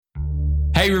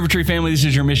Hey, River Tree family, this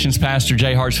is your missions pastor,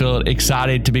 Jay Hartsfield.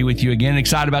 Excited to be with you again.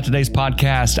 Excited about today's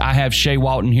podcast. I have Shay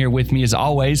Walton here with me as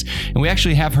always, and we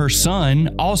actually have her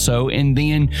son also. And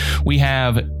then we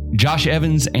have Josh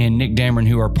Evans and Nick Dameron,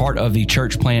 who are part of the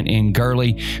church plant in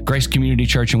Gurley, Grace Community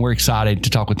Church, and we're excited to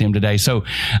talk with them today. So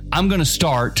I'm going to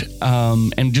start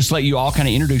and just let you all kind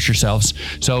of introduce yourselves.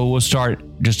 So we'll start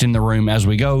just in the room as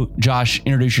we go. Josh,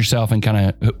 introduce yourself and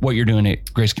kind of what you're doing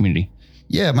at Grace Community.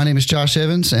 Yeah, my name is Josh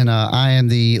Evans, and I am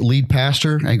the lead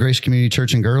pastor at Grace Community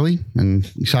Church in Gurley, and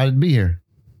excited to be here.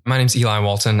 My name's Eli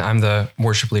Walton. I'm the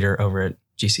worship leader over at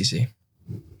GCC.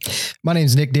 My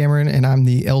name's Nick Dameron, and I'm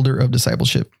the elder of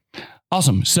discipleship.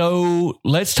 Awesome. So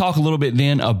let's talk a little bit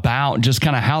then about just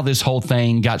kind of how this whole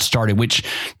thing got started, which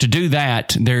to do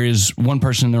that, there is one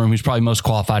person in the room who's probably most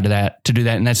qualified to do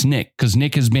that. And that's Nick, because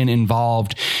Nick has been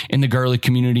involved in the Gurley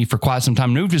community for quite some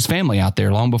time, moved his family out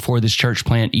there long before this church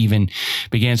plant even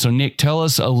began. So Nick, tell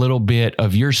us a little bit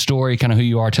of your story, kind of who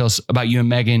you are. Tell us about you and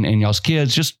Megan and y'all's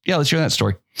kids. Let's hear that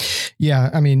story. Yeah,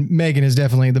 I mean, Megan is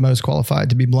definitely the most qualified,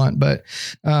 to be blunt. But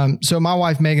so my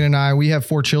wife, Megan, and I, we have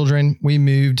 4 children. We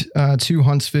moved to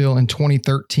Huntsville in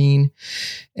 2013.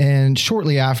 And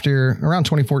shortly after, around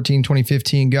 2014,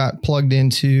 2015, got plugged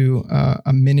into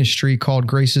a ministry called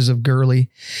Graces of Gurley.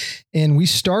 And we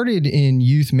started in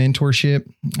youth mentorship.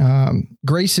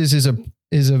 Graces is a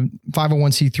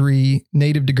 501c3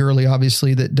 native to Gurley,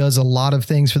 obviously, that does a lot of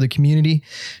things for the community.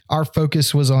 Our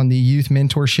focus was on the youth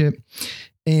mentorship.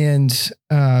 And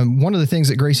one of the things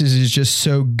that Graces is just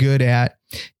so good at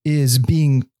is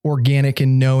being organic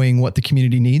and knowing what the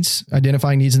community needs,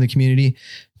 identifying needs in the community,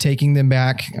 taking them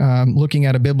back, looking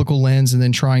at a biblical lens, and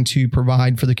then trying to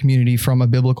provide for the community from a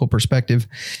biblical perspective.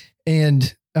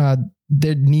 And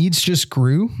the needs just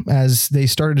grew as they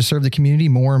started to serve the community.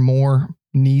 More and more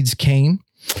needs came.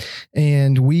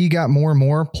 And we got more and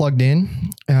more plugged in.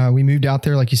 We moved out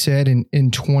there, like you said, in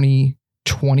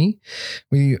 2020.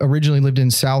 We originally lived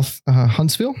in South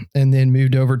Huntsville and then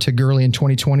moved over to Gurley in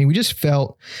 2020. We just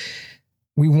felt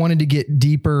we wanted to get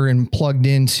deeper and plugged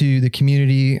into the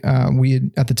community. We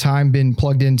had at the time been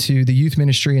plugged into the youth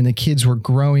ministry, and the kids were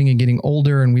growing and getting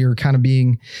older, and we were kind of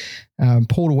being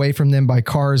pulled away from them by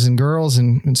cars and girls.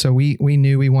 And so we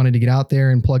knew we wanted to get out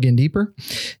there and plug in deeper.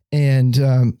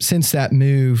 And since that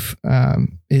move,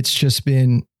 it's just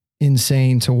been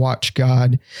insane to watch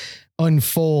God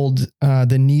unfold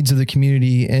the needs of the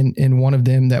community. And one of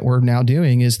them that we're now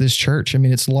doing is this church. I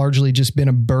mean, it's largely just been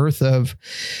a birth of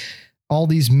all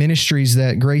these ministries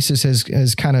that Graces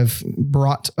has kind of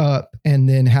brought up, and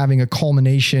then having a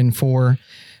culmination for,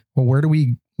 well, where do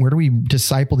we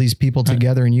disciple these people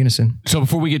together in unison? So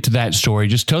before we get to that story,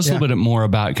 just tell us a little bit more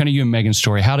about kind of you and Megan's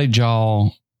story.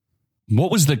 What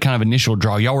was the kind of initial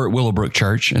draw? Y'all were at Willowbrook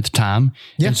Church at the time.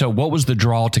 Yeah. And so what was the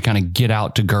draw to kind of get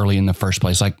out to Gurley in the first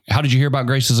place? Like, how did you hear about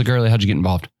Graces of Gurley? How'd you get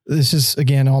involved? This is,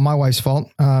 again, all my wife's fault.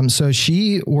 So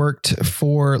she worked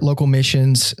for local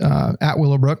missions at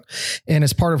Willowbrook. And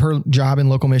as part of her job in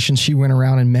local missions, she went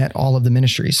around and met all of the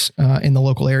ministries in the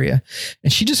local area.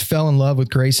 And she just fell in love with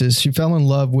Graces. She fell in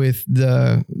love with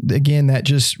that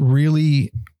just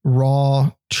really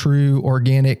raw, true,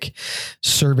 organic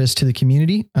service to the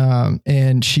community. And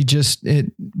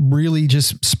it really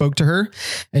just spoke to her.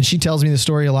 And she tells me the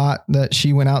story a lot that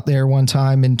she went out there one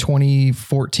time in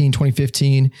 2014,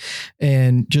 2015,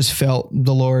 and just felt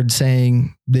the Lord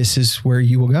saying, this is where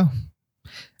you will go.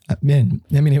 Man,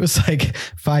 I mean, it was like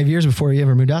 5 years before he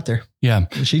ever moved out there. Yeah.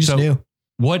 And she just knew.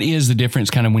 What is the difference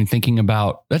kind of when thinking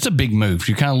about, that's a big move.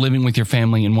 You're kind of living with your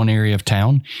family in one area of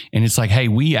town. And it's like, hey,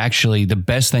 the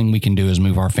best thing we can do is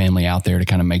move our family out there to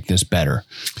kind of make this better.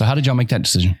 So how did y'all make that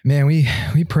decision? Man, we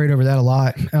prayed over that a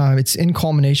lot. It's in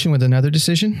culmination with another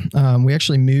decision. We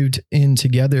actually moved in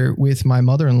together with my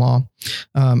mother-in-law,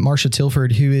 Marcia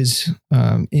Tilford, who is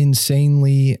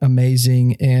insanely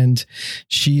amazing. And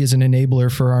she is an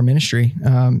enabler for our ministry.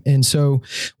 And so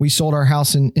we sold our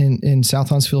house in South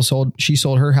Huntsville. She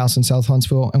sold her house in South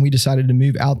Huntsville, and we decided to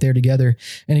move out there together.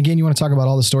 And again, you want to talk about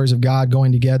all the stories of God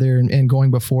going together and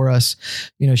going before us.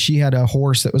 You know, she had a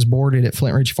horse that was boarded at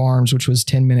Flint Ridge Farms, which was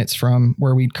 10 minutes from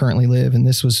where we currently live. And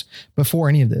this was before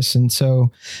any of this. And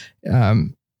so, a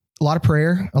lot of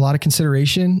prayer, a lot of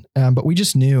consideration, but we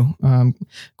just knew, of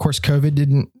course, COVID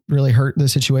didn't really hurt the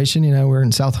situation. You know, we're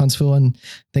in South Huntsville and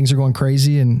things are going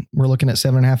crazy, and we're looking at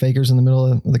 7.5 acres in the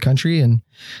middle of the country. And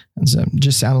so it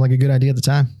just sounded like a good idea at the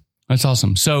time. That's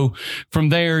awesome. So from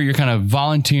there, you're kind of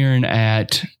volunteering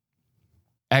at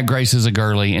Graces of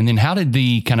Gurley. And then how did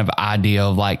the kind of idea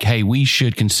of like, hey, we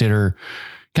should consider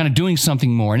kind of doing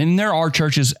something more? And then there are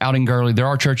churches out in Gurley. There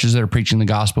are churches that are preaching the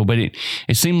gospel, but it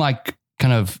seemed like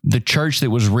kind of the church that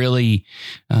was really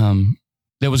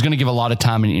that was going to give a lot of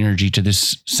time and energy to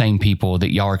this same people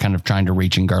that y'all are kind of trying to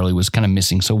reach, and Gurley was kind of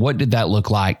missing. So what did that look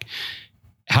like?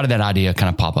 How did that idea kind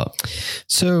of pop up?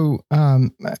 So,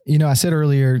 I said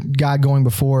earlier, God going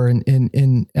before,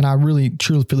 and I really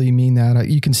truthfully mean that.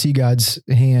 You can see God's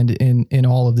hand in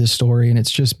all of this story, and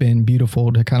it's just been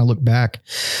beautiful to kind of look back.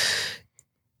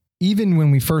 Even when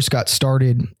we first got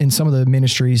started in some of the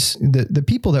ministries, the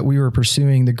people that we were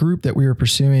pursuing, the group that we were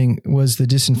pursuing was the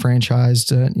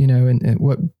disenfranchised, and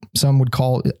what some would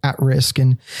call at risk.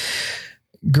 And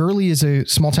Gurley is a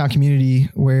small town community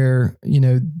where,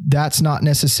 that's not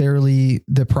necessarily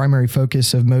the primary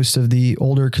focus of most of the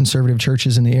older conservative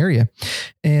churches in the area.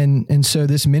 And so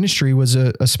this ministry was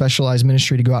a specialized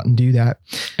ministry to go out and do that.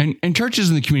 And churches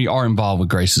in the community are involved with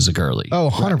Graces of Gurley.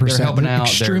 Oh, 100%. They're helping out.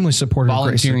 Extremely supportive.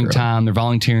 Volunteering time. They're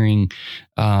volunteering,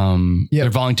 they're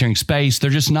volunteering space.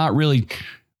 They're just not really...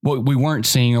 What we weren't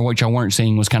seeing, or what y'all weren't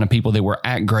seeing, was kind of people that were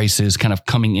at Graces kind of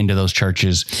coming into those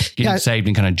churches, getting saved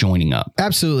and kind of joining up.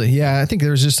 Absolutely. Yeah. I think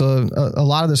there's just a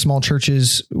lot of the small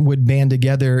churches would band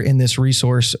together in this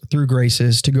resource through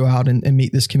Graces to go out and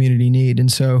meet this community need.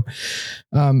 And so,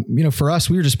 for us,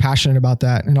 we were just passionate about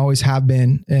that and always have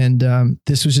been. And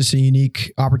this was just a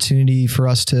unique opportunity for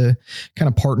us to kind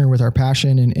of partner with our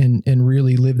passion and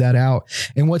really live that out.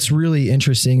 And what's really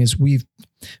interesting is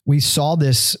we saw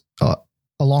this a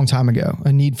long time ago,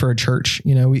 a need for a church.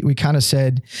 We kind of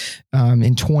said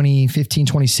in 2015,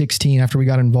 2016, after we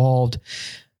got involved,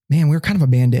 man, we're kind of a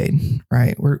Band-Aid,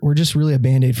 right? We're just really a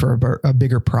Band-Aid for a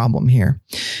bigger problem here.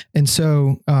 And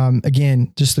so,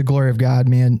 again, just the glory of God,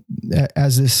 man,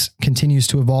 as this continues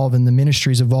to evolve and the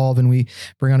ministries evolve, and we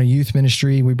bring on a youth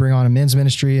ministry, we bring on a men's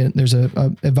ministry, and there's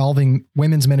a evolving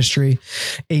women's ministry,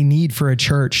 a need for a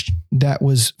church that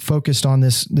was focused on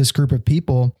this group of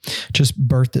people just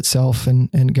birthed itself,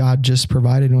 and God just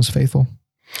provided and was faithful.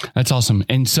 That's awesome.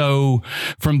 And so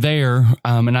from there,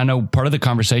 and I know part of the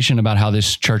conversation about how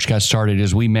this church got started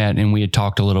is we met and we had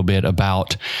talked a little bit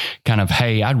about kind of,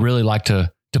 hey, I'd really like to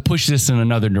push this in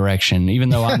another direction, even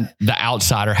though I'm the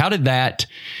outsider. Can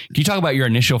you talk about your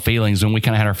initial feelings when we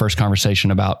kind of had our first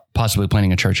conversation about possibly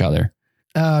planting a church out there?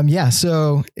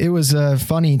 So it was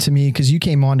funny to me because you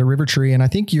came on to River Tree, and I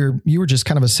think you were just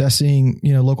kind of assessing,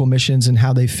 local missions and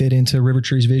how they fit into River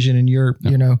Tree's vision,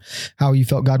 and how you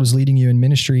felt God was leading you in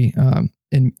ministry,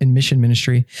 in mission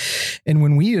ministry. And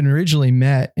when we originally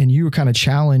met and you were kind of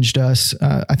challenged us,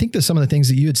 I think that some of the things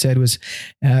that you had said was,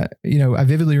 I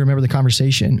vividly remember the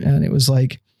conversation, and it was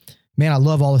like, man, I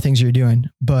love all the things you're doing,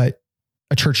 but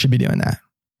a church should be doing that.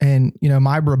 And,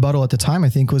 my rebuttal at the time, I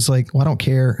think, was like, well, I don't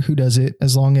care who does it.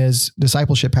 As long as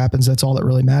discipleship happens, that's all that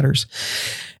really matters.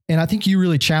 And I think you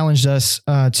really challenged us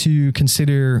to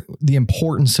consider the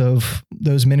importance of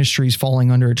those ministries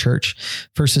falling under a church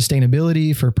for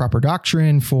sustainability, for proper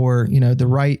doctrine, for, the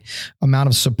right amount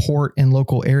of support in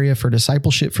local area for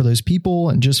discipleship for those people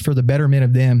and just for the betterment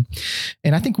of them.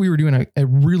 And I think we were doing a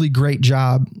really great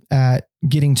job at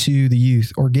getting to the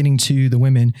youth or getting to the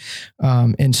women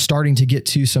and starting to get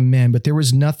to some men, but there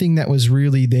was nothing that was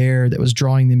really there that was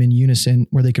drawing them in unison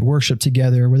where they could worship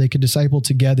together, where they could disciple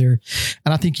together.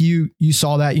 And I think you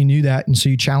saw that, you knew that. And so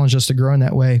you challenged us to grow in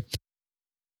that way.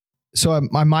 So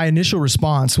my initial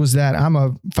response was that I'm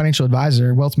a financial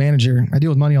advisor, wealth manager. I deal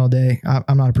with money all day.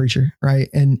 I'm not a preacher, right?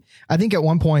 And I think at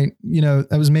one point,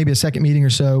 that was maybe a second meeting or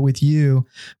so with you.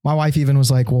 My wife even was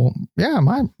like, well, yeah,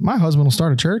 my husband will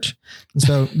start a church. And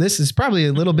so this is probably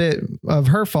a little bit of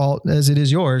her fault as it is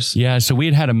yours. Yeah. So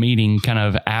we had a meeting kind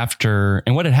of after,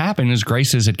 and what had happened is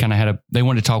Graces had kind of they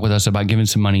wanted to talk with us about giving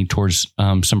some money towards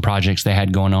some projects they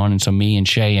had going on. And so me and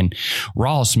Shay and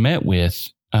Ross met with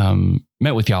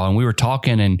y'all, and we were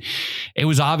talking, and it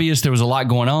was obvious there was a lot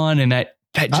going on, and that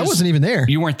just, I wasn't even there.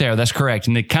 You weren't there. That's correct.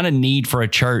 And the kind of need for a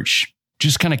church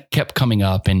just kind of kept coming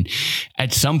up. And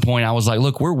at some point I was like,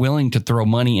 look, we're willing to throw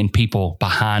money and people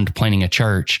behind planning a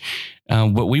church.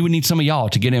 But we would need some of y'all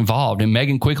to get involved. And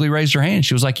Megan quickly raised her hand.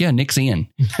 She was like, yeah, Nick's in.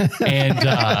 And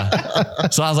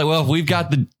so I was like, well, if we've got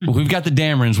the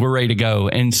Damerons, we're ready to go.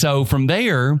 And so from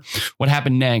there, what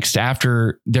happened next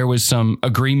after there was some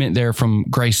agreement there from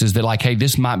Graces that like, hey,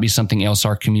 this might be something else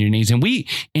our community needs. And we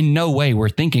in no way were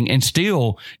thinking and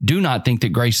still do not think that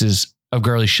Graces of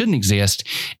Gurley shouldn't exist.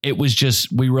 It was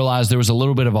just, we realized there was a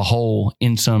little bit of a hole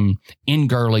in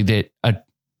Gurley that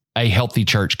a healthy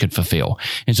church could fulfill.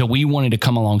 And so we wanted to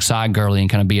come alongside Gurley and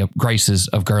kind of be a Graces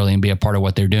of Gurley and be a part of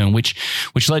what they're doing, which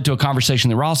led to a conversation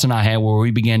that Ross and I had where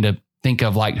we began to think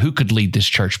of like who could lead this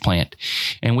church plant.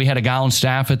 And we had a guy on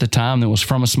staff at the time that was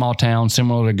from a small town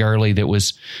similar to Gurley that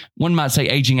was, one might say,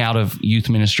 aging out of youth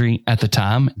ministry at the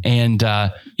time. And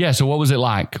so what was it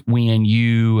like when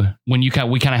we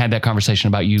kind of had that conversation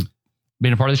about you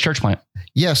being a part of this church plant?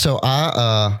 Yeah. So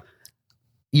I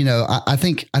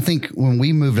think when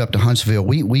we moved up to Huntsville,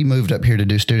 we moved up here to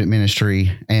do student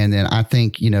ministry. And then I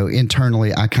think,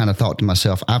 internally, I kind of thought to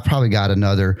myself, I've probably got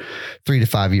another 3 to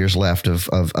 5 years left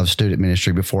of student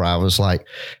ministry before I was like,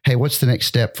 hey, what's the next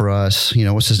step for us?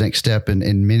 What's the next step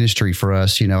in ministry for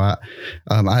us?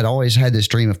 I'd always had this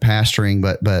dream of pastoring,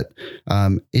 but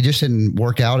it just didn't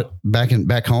work out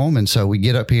back home. And so we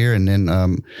get up here, and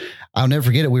then, I'll never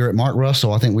forget it. We were at Mark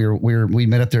Russell. I think we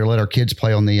met up there to let our kids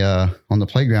play on the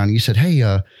playground. And you said, hey,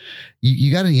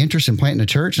 you got any interest in planting a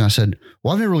church? And I said,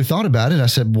 well, I've never really thought about it. I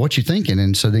said, what you thinking?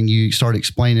 And so then you started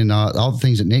explaining all the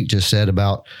things that Nick just said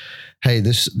about, hey,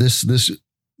 this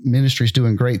ministry's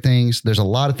doing great things. There's a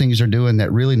lot of things they're doing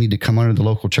that really need to come under the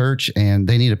local church, and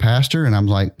they need a pastor. And I'm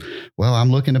like, well,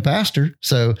 I'm looking to pastor.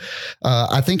 So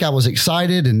I think I was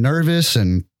excited and nervous,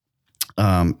 and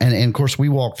of course we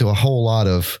walked through a whole lot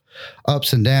of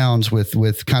ups and downs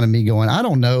with kind of me going, I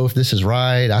don't know if this is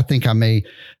right. I think I might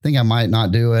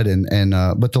not do it.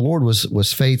 But the Lord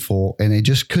was faithful, and it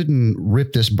just couldn't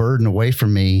rip this burden away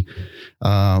from me,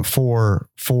 for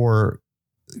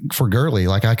Gurley.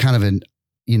 Like I kind of,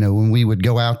 when we would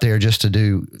go out there just to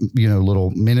do,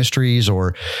 little ministries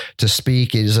or to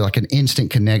speak, it is like an instant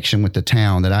connection with the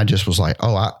town that I just was like,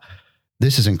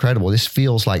 this is incredible. This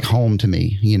feels like home to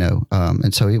me,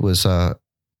 and so it was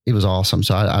awesome.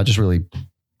 So I just really,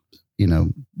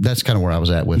 that's kind of where I was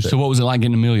at with it. So what was it like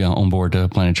getting Amelia on board to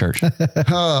plant a church?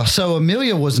 So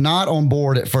Amelia was not on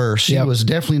board at first. She was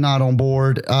definitely not on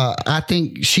board. I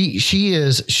think she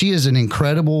is an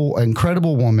incredible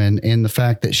woman in the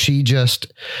fact that she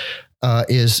just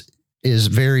is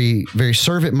very, very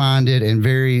servant minded and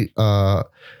very,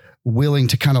 willing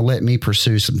to kind of let me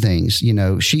pursue some things.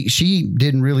 She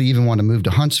didn't really even want to move to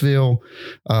Huntsville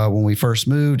when we first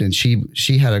moved, and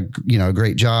she had a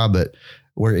great job, but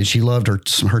where she loved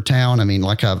her town. I mean,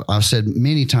 like I've said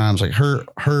many times, like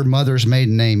her mother's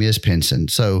maiden name is Pinson.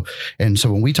 So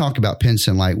when we talk about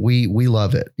Pinson, like we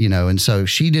love it, and so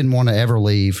she didn't want to ever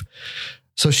leave.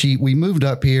 So we moved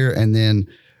up here, and then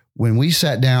when we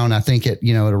sat down, I think at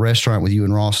a restaurant with you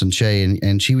and Ross and Shay,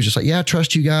 and she was just like, yeah, I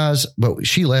trust you guys. But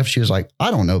she left. She was like, I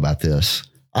don't know about this.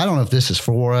 I don't know if this is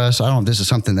for us. I don't know if this is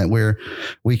something that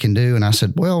we can do. And I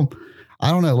said, well,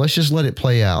 I don't know. Let's just let it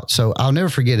play out. So I'll never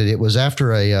forget it. It was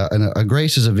after a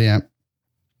Grace's event.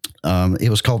 It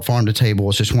was called Farm to Table.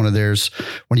 It's just one of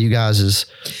you guys's.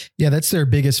 Yeah, that's their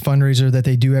biggest fundraiser that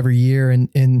they do every year.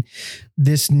 And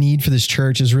this need for this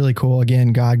church is really cool.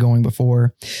 Again, God going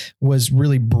before was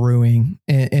really brewing.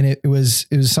 And it was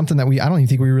something that I don't even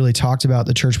think we really talked about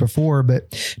the church before,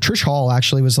 but Trish Hall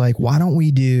actually was like, why don't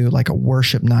we do like a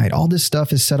worship night? All this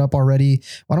stuff is set up already.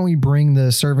 Why don't we bring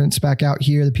the servants back out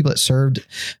here, the people that served,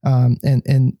 and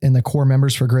the core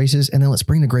members for Grace's, and then let's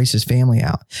bring the Grace's family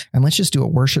out, and let's just do a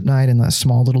worship night and a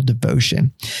small little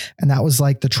devotion. And that was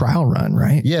like the trial run,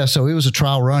 right? Yeah. So it was a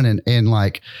trial run, and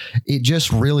like, it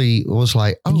just really was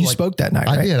like, and you spoke that night,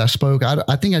 right? I did. I spoke.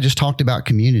 I think I just talked about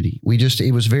community.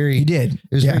 It was very, you did.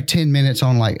 It was very 10 minutes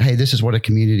on like, hey, this is what a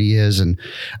community is. And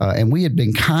we had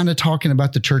been kind of talking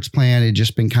about the church plan. It had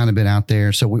just been out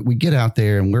there. So we get out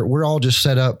there, and we're all just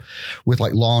set up with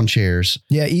like lawn chairs.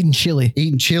 Yeah. Eating chili,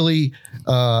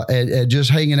 and just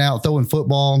hanging out, throwing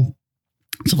football,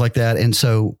 stuff like that. And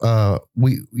so so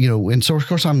of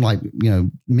course I'm like,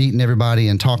 meeting everybody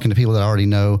and talking to people that I already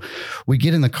know. We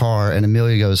get in the car, and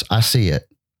Amelia goes, I see it.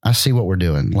 I see what we're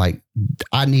doing. Like,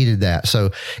 I needed that.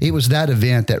 So it was that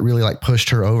event that really like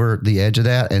pushed her over the edge of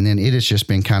that. And then it has just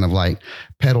been kind of like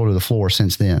pedal to the floor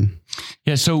since then.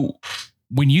 Yeah. So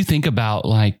when you think about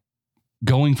like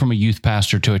going from a youth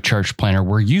pastor to a church planter,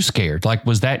 were you scared? Like,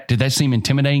 did that seem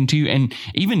intimidating to you? And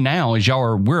even now, as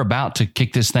we're about to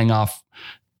kick this thing off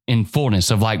in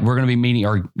fullness of like, we're going to be meeting,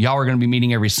 or y'all are going to be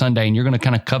meeting every Sunday, and you're going to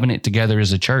kind of covenant together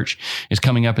as a church, is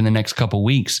coming up in the next couple of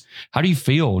weeks. How do you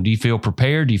feel? Do you feel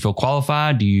prepared? Do you feel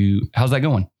qualified? How's that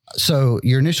going? So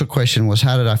your initial question was,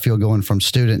 how did I feel going from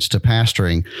students to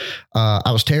pastoring? I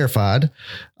was terrified.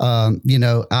 I've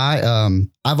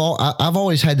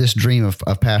always had this dream of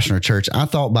pastoring a church. I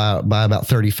thought by about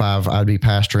 35, I'd be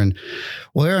pastoring.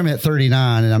 Well, there I'm at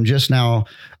 39, and I'm just now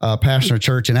pastoring a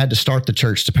church, and I had to start the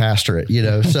church to pastor it,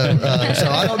 So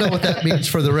I don't know what that means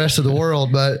for the rest of the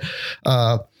world, but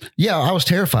I was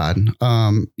terrified,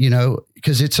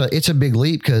 because it's a big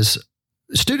leap, because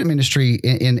student ministry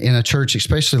in a church,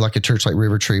 especially like a church like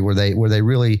River Tree, where they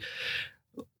really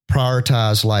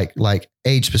prioritize like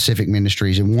age specific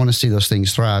ministries and want to see those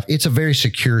things thrive, it's a very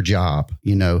secure job,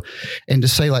 and to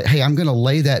say like, hey, I'm going to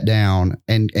lay that down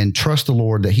and trust the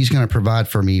Lord that he's going to provide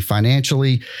for me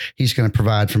financially. He's going to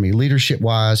provide for me leadership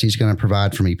wise. He's going to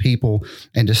provide for me people,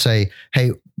 and to say,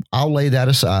 hey, I'll lay that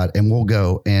aside and we'll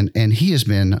go. And he has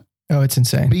been, oh, it's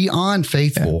insane. Beyond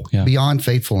faithful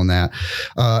in that.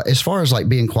 As far as like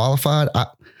being qualified,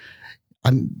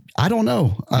 I don't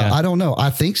know. I don't know. I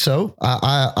think so.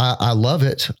 I love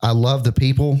it. I love the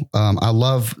people. I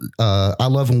love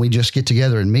when we just get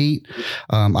together and meet.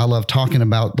 I love talking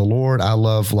about the Lord. I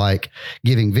love like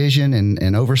giving vision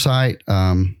and oversight.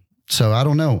 So I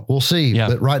don't know. We'll see. Yeah.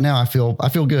 But right now I feel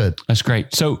good. That's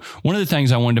great. So one of the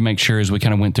things I wanted to make sure as we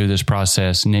kind of went through this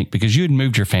process, Nick, because you had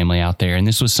moved your family out there, and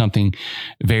this was something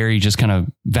very just kind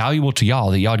of valuable to y'all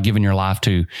that y'all had given your life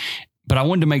to. But I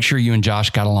wanted to make sure you and Josh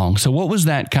got along. So what was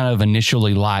that kind of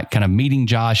initially like, kind of meeting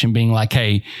Josh and being like,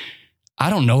 hey, I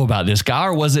don't know about this guy?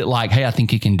 Or was it like, hey, I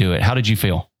think he can do it? How did you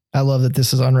feel? I love that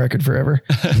this is on record forever.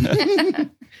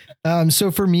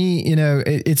 So for me,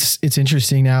 it's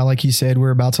interesting now. Like you said,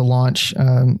 we're about to launch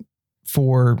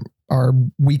for our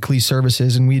weekly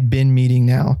services, and we'd been meeting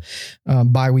now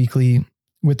bi-weekly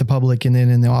with the public. And then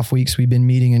in the off weeks, we've been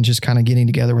meeting and just kind of getting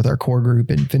together with our core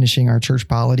group and finishing our church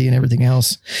polity and everything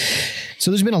else. So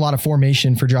there's been a lot of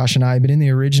formation for Josh and I, but in the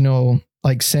original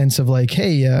like sense of like,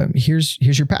 hey, here's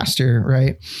your pastor,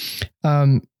 right?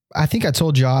 I think I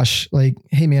told Josh like,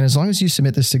 hey man, as long as you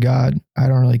submit this to God, I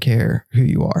don't really care who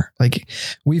you are. Like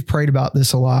we've prayed about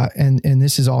this a lot, and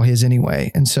this is all his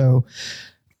anyway. And so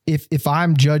if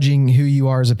I'm judging who you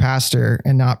are as a pastor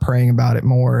and not praying about it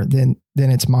more, then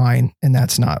it's mine, and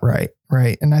that's not right.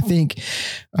 Right. And I think,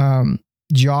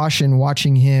 Josh, and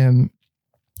watching him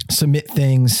submit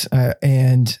things,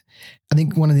 and I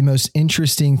think one of the most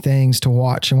interesting things to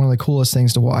watch and one of the coolest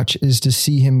things to watch is to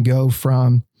see him go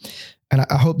from, and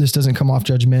I hope this doesn't come off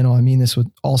judgmental, I mean this with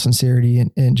all sincerity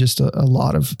and just a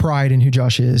lot of pride in who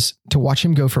Josh is, to watch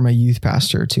him go from a youth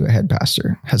pastor to a head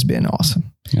pastor has been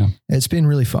awesome. Yeah. It's been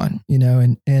really fun,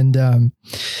 and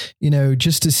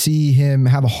just to see him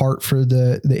have a heart for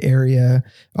the area,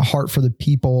 a heart for the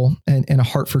people, and a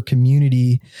heart for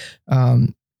community.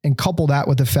 And couple that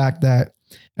with the fact that,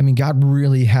 I mean, God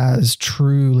really has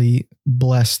truly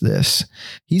blessed this.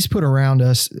 He's put around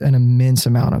us an immense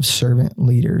amount of servant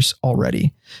leaders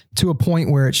already, to a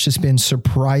point where it's just been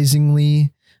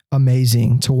surprisingly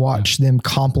amazing to watch them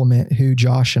complement who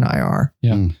Josh and I are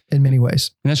in many ways.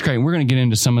 And that's great. We're going to get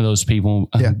into some of those people.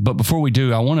 But before we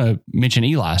do, I want to mention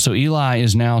Eli. So Eli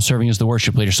is now serving as the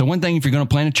worship leader. So one thing, if you're going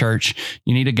to plant a church,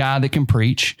 you need a guy that can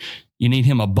preach. You need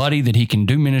him a buddy that he can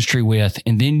do ministry with,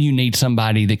 and then you need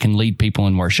somebody that can lead people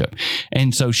in worship.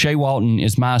 And so Shay Walton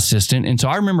is my assistant. And so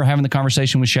I remember having the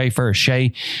conversation with Shay first.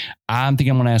 Shay, I think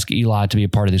I'm going to ask Eli to be a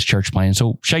part of this church plan.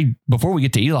 So Shay, before we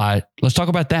get to Eli, let's talk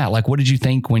about that. Like, what did you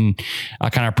think when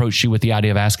I kind of approached you with the idea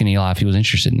of asking Eli if he was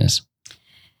interested in this?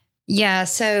 Yeah.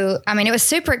 So, I mean, it was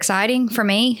super exciting for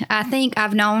me. I think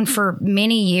I've known for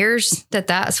many years that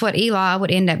that's what Eli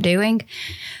would end up doing.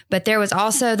 But there was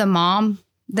also the mom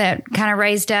that kind of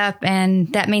raised up,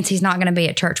 and that means he's not going to be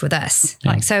at church with us.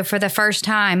 Yeah. Like, so for the first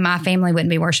time, my family wouldn't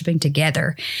be worshiping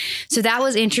together. So that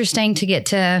was interesting to get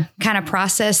to kind of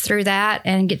process through that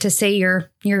and get to see your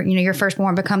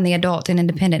firstborn become the adult and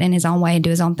independent in his own way and do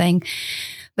his own thing.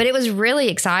 But it was really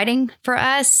exciting for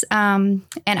us. And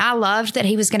I loved that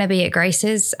he was going to be at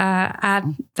Grace's. I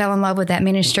fell in love with that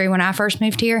ministry when I first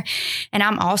moved here. And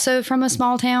I'm also from a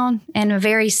small town and a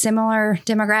very similar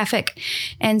demographic.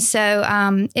 And so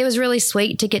it was really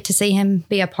sweet to get to see him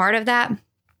be a part of that.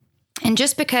 And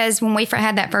just because when we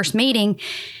had that first meeting,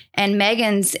 and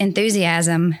Megan's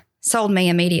enthusiasm sold me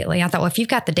immediately, I thought, well, if you've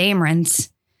got the Damerons,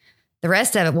 the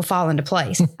rest of it will fall into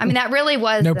place. I mean, that really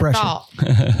was the pressure. Thought.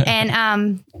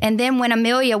 And then when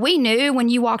Amelia, we knew when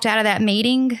you walked out of that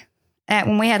meeting,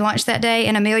 when we had lunch that day,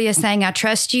 and Amelia saying, I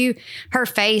trust you, her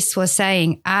face was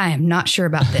saying, I am not sure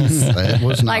about this. It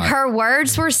was not. Like her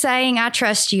words were saying, I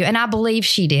trust you. And I believe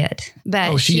she did.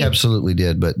 But she absolutely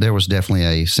did. But there was definitely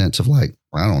a sense of like,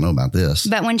 I don't know about this.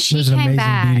 But when she There's an came amazing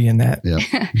back, beauty in that.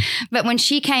 Yeah. But when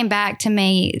she came back to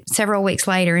me several weeks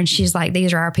later and she's like,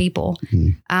 these are our people.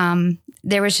 Mm-hmm.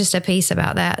 There was just a piece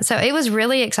about that. So it was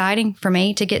really exciting for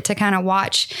me to get to kind of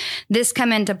watch this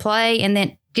come into play, and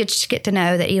then get to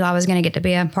know that Eli was going to get to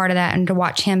be a part of that and to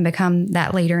watch him become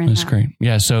that leader. That's great.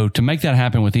 Yeah. So to make that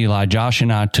happen with Eli, Josh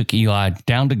and I took Eli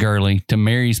down to Gurley to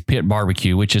Mary's Pit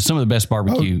Barbecue, which is some of the best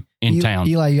barbecue in town.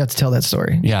 Eli, you got to tell that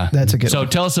story. Yeah. That's a good one. So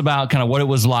tell us about kind of what it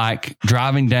was like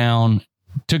driving down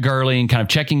to Gurley and kind of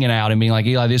checking it out and being like,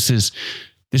 Eli, this is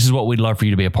what we'd love for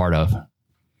you to be a part of.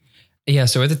 Yeah.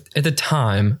 So at the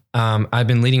time, I've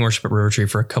been leading worship at River Tree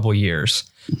for a couple years,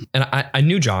 and I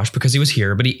knew Josh because he was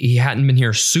here, but he hadn't been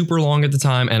here super long at the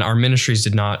time, and our ministries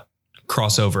did not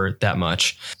cross over that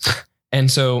much. And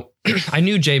so I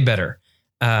knew Jay better.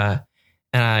 And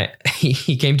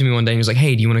he came to me one day and he was like,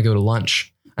 "Hey, do you want to go to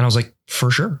lunch?" And I was like,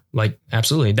 "For sure. Like,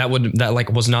 absolutely." That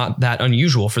was not that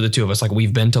unusual for the two of us. Like,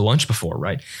 we've been to lunch before,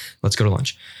 right? Let's go to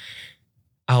lunch.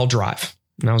 I'll drive.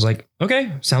 And I was like,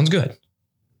 "Okay, sounds good."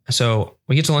 So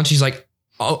we get to lunch. He's like,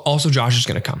 "Also, Josh is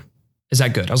going to come. Is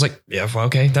that good?" I was like, "Yeah,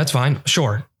 okay, that's fine.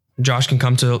 Sure. Josh can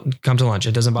come to lunch.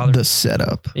 It doesn't bother me." The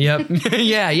setup. Yep.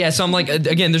 Yeah. So I'm like,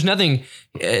 again, there's nothing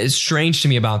strange to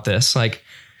me about this. Like,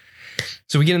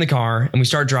 so we get in the car and we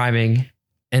start driving,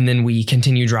 and then we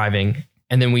continue driving,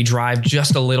 and then we drive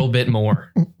just a little bit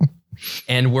more,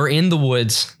 and we're in the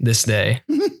woods this day.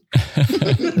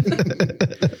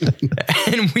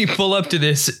 And we pull up to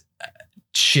this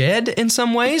shed in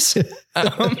some ways.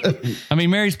 I mean,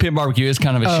 Mary's Pit Barbecue is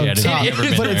kind of a shed.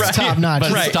 But it's top notch.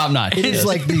 But it's top notch. It is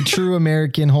like the true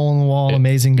American hole in the wall,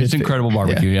 amazing. It's incredible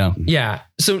barbecue. Yeah. Yeah.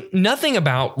 So nothing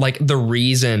about like the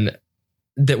reason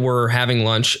that we're having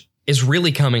lunch is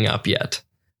really coming up yet.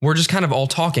 We're just kind of all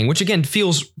talking, which again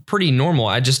feels pretty normal.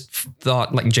 I just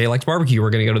thought, like, Jay likes barbecue. We're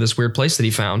going to go to this weird place that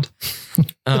he found,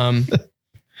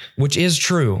 which is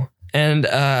true. And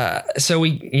so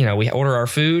we order our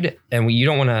food, and you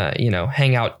don't want to,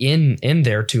 hang out in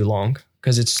there too long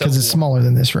because it's smaller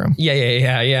than this room.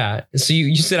 Yeah. So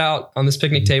you sit out on this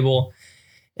picnic table,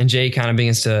 and Jay kind of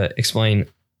begins to explain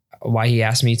why he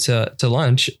asked me to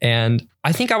lunch. And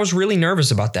I think I was really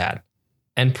nervous about that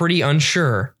and pretty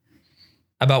unsure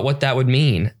about what that would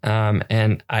mean.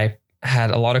 And I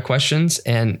had a lot of questions,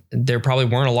 and there probably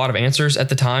weren't a lot of answers at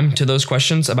the time to those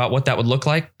questions about what that would look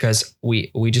like, because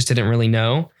we just didn't really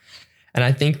know. And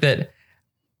I think that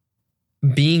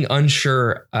being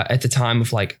unsure at the time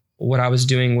of like what I was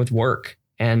doing with work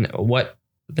and what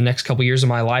the next couple years of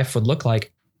my life would look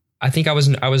like, I think I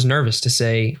was nervous to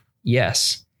say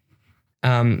yes.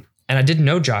 And I didn't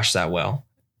know Josh that well.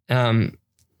 And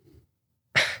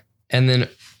then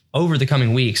over the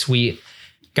coming weeks, we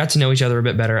got to know each other a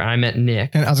bit better. And I met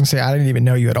Nick. And I was going to say, I didn't even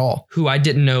know you at all. Who I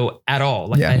didn't know at all.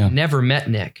 Like, I'd never met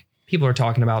Nick. People are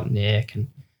talking about Nick and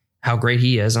how great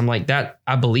he is. I'm like, that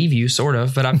I believe you sort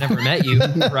of, but I've never met you.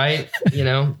 Right.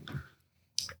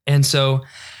 And so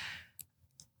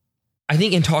I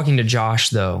think in talking to Josh,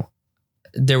 though,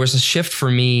 there was a shift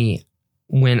for me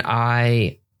when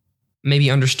I maybe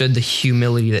understood the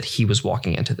humility that he was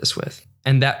walking into this with.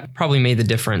 And that probably made the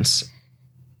difference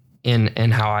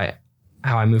in how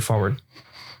I move forward.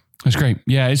 That's great.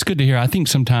 Yeah, it's good to hear. I think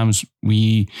sometimes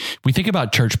we think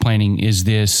about church planning is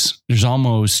there's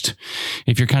almost,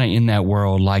 if you're kind of in that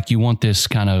world, like you want this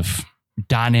kind of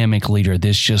dynamic leader,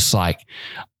 this just like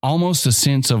almost a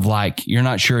sense of like, you're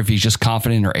not sure if he's just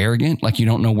confident or arrogant, like you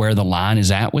don't know where the line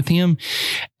is at with him.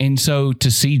 And so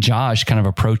to see Josh kind of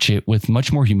approach it with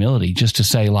much more humility, just to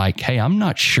say like, hey, I'm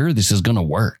not sure this is going to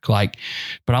work, like,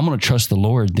 but I'm going to trust the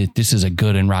Lord that this is a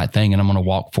good and right thing, and I'm going to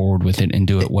walk forward with it and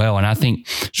do it well. And I think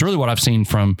it's really what I've seen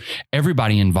from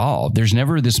everybody involved. There's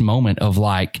never this moment of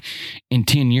like, in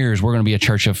 10 years, we're going to be a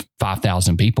church of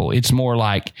 5,000 people. It's more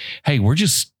like, hey,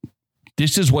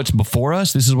 this is what's before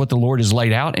us. This is what the Lord has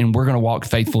laid out, and we're going to walk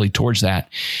faithfully towards that.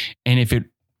 And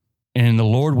the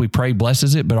Lord, we pray,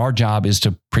 blesses it, but our job is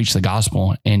to preach the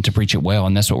gospel and to preach it well.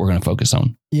 And that's what we're going to focus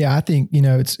on. Yeah. I think,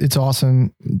 it's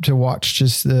awesome to watch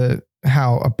just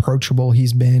how approachable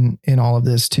he's been in all of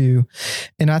this too.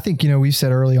 And I think, we've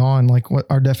said early on, like what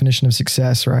our definition of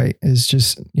success, right, is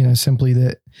just, simply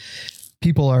that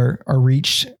people are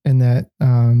reached and that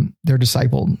they're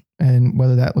discipled. And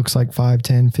whether that looks like 5,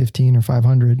 10, 15, or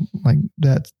 500, like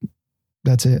that's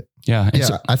it. Yeah.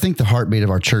 Yeah. I think the heartbeat of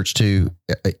our church too,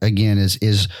 again,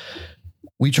 is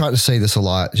we try to say this a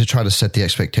lot to try to set the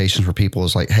expectations for people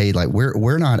is like, hey, like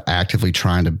we're not actively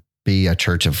trying to be a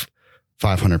church of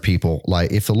 500 people.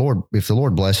 Like if the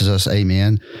Lord blesses us,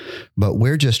 amen. But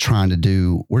we're just trying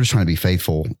to be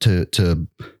faithful to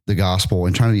the gospel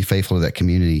and trying to be faithful to that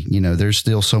community. There's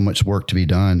still so much work to be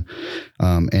done.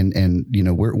 And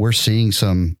we're seeing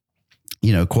some,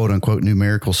 quote unquote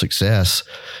numerical success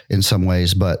in some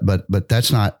ways, but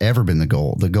that's not ever been the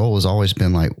goal. The goal has always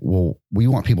been like, well, we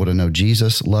want people to know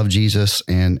Jesus, love Jesus,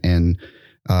 and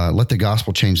let the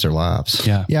gospel change their lives.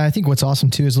 Yeah. Yeah. I think what's awesome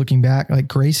too is looking back, like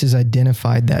Grace has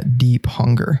identified that deep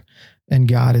hunger, and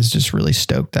God has just really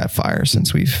stoked that fire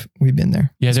since we've been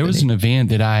there. Yeah. There was an event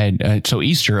that I had, so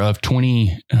Easter of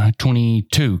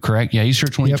 2022, correct? Yeah. Easter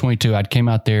 2022. Yep. I came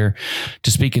out there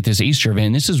to speak at this Easter event.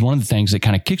 And this is one of the things that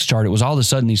kind of kickstarted. It was all of a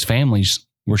sudden these families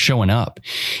were showing up.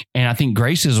 And I think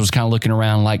Grace's was kind of looking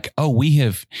around like, oh, we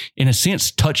have, in a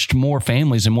sense, touched more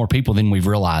families and more people than we've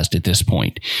realized at this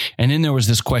point. And then there was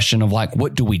this question of like,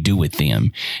 what do we do with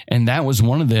them? And that was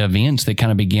one of the events that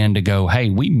kind of began to go, hey,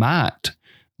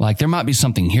 there might be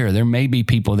something here. There may be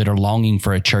people that are longing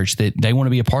for a church that they want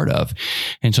to be a part of.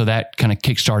 And so that kind of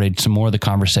kickstarted some more of the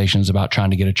conversations about trying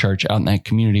to get a church out in that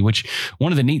community, which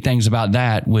one of the neat things about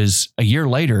that was a year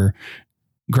later,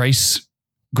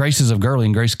 Graces of Gurley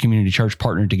and Grace Community Church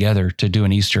partnered together to do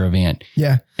an Easter event.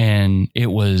 Yeah. And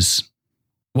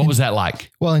what was that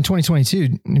like? Well, in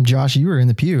 2022, Josh, you were in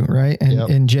the pew, right?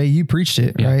 And Jay, you preached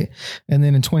it, right? And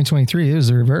then in 2023, it was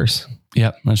the reverse.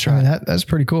 Yep, that's right. I mean, that's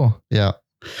pretty cool. Yeah.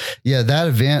 Yeah, that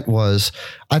event was,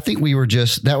 I think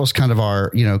that was kind of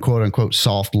our, quote unquote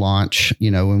soft launch,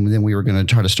 and then we were going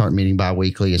to try to start meeting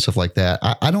bi-weekly and stuff like that.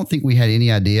 I don't think we had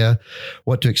any idea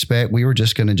what to expect. We were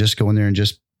just going to go in there and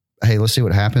hey, let's see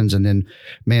what happens. And then,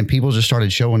 man, people just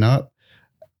started showing up,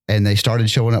 and they started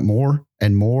showing up more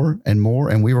and more and more.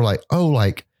 And we were like, oh,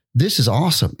 like, this is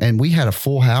awesome. And we had a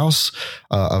full house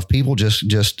of people just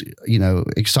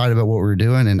excited about what we were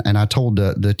doing. And I told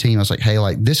the team, I was like, hey,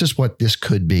 like, this is what this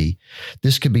could be.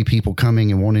 This could be people coming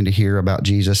and wanting to hear about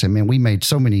Jesus. And man, we made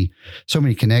so many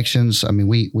connections. I mean,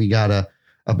 we got a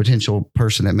potential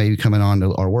person that may be coming on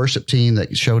to our worship team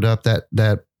that showed up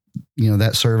that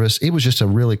service. It was just a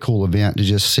really cool event to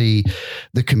just see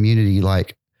the community,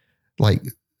 like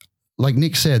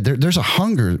Nick said, there's a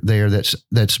hunger there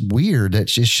that's weird.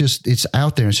 It's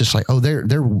out there. It's just like, oh,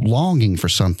 they're longing for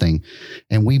something.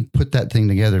 And we put that thing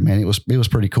together, man. It was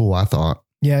pretty cool, I thought.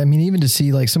 Yeah. I mean, even to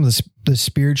see like some of the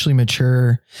spiritually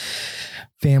mature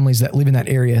families that live in that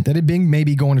area that had been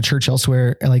maybe going to church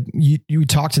elsewhere. And like you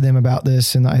talk to them about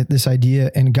this and this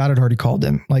idea, and God had already called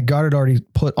them. Like God had already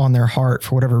put on their heart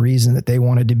for whatever reason that they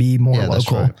wanted to be more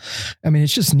local. Right. I mean,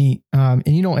 it's just neat. And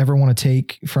you don't ever want to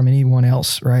take from anyone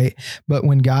else. Right. But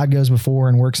when God goes before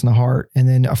and works in the heart and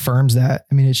then affirms that,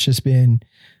 I mean, it's just been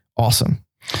awesome.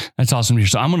 That's awesome to hear.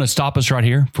 So I'm going to stop us right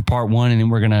here for part one, and then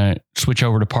we're going to switch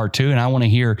over to part two. And I want to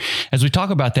hear, as we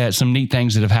talk about that, some neat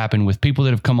things that have happened with people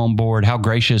that have come on board, how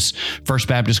gracious First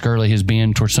Baptist Gurley has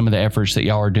been towards some of the efforts that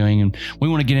y'all are doing. And we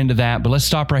want to get into that, but let's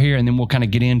stop right here, and then we'll kind of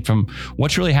get in from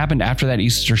what's really happened after that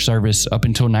Easter service up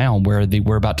until now, where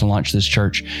we're about to launch this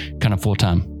church kind of full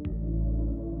time.